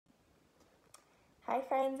Hi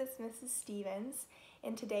friends, it's Mrs. Stevens,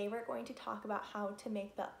 and today we're going to talk about how to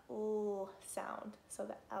make the L sound, so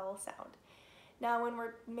the L sound. Now when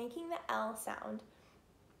we're making the L sound,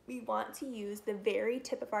 we want to use the very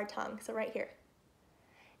tip of our tongue, so right here.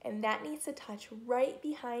 And that needs to touch right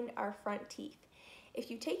behind our front teeth. If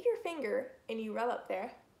you take your finger and you rub up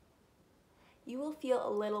there, you will feel a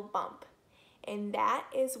little bump. And that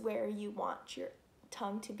is where you want your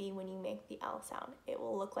tongue to be when you make the L sound. It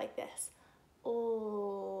will look like this.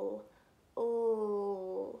 Oh,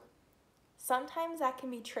 oh. Sometimes that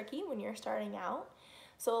can be tricky when you're starting out.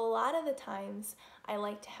 So a lot of the times I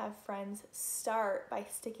like to have friends start by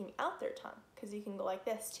sticking out their tongue, because you can go like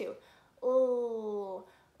this too. Oh,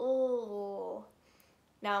 oh.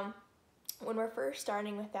 Now, when we're first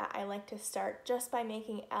starting with that, I like to start just by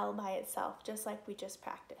making L by itself, just like we just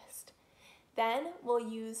practiced. Then we'll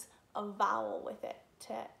use a vowel with it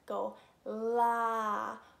to go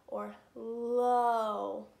la or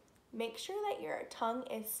low. Make sure that your tongue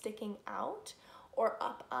is sticking out or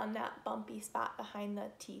up on that bumpy spot behind the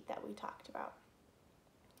teeth that we talked about.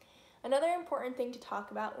 Another important thing to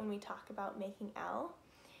talk about when we talk about making L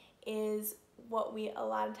is what we a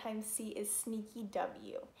lot of times see is sneaky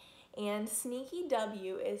W. And sneaky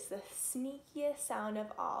W is the sneakiest sound of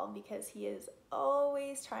all because he is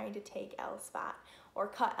always trying to take L spot or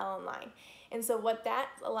cut L in line. And so what that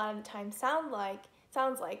a lot of the time sounds like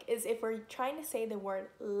is if we're trying to say the word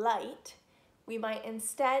light, we might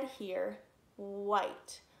instead hear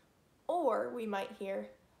white, or we might hear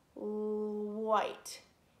white,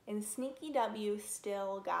 and sneaky W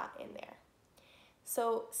still got in there.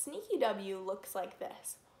 So sneaky W looks like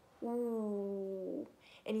this. Ooh.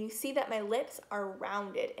 And you see that my lips are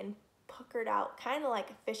rounded and puckered out, kind of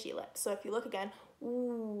like a fishy lip. So if you look again,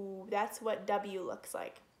 ooh, that's what W looks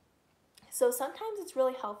like. So sometimes it's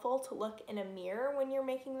really helpful to look in a mirror when you're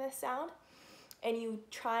making this sound and you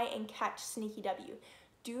try and catch sneaky W.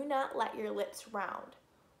 Do not let your lips round.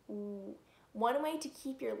 Ooh. One way to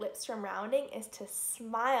keep your lips from rounding is to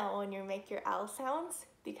smile when you make your L sounds,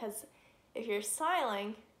 because if you're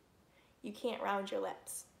smiling, you can't round your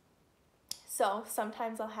lips. So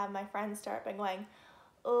sometimes I'll have my friends start by going,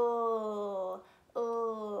 oh,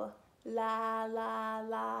 oh, la, la,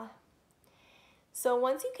 la. So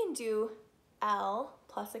once you can do L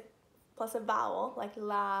plus a vowel, like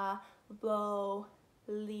la, lo,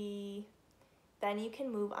 li, then you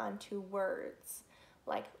can move on to words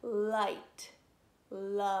like light,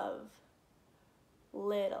 love,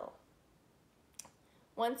 little.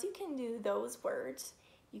 Once you can do those words,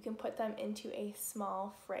 you can put them into a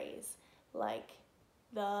small phrase like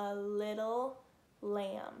the little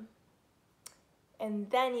lamb. And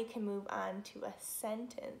then you can move on to a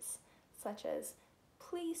sentence such as,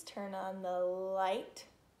 please turn on the light.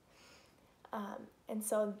 And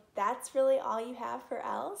so that's really all you have for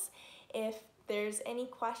L's. If there's any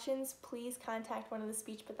questions, please contact one of the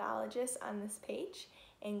speech pathologists on this page,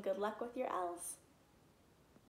 and good luck with your L's.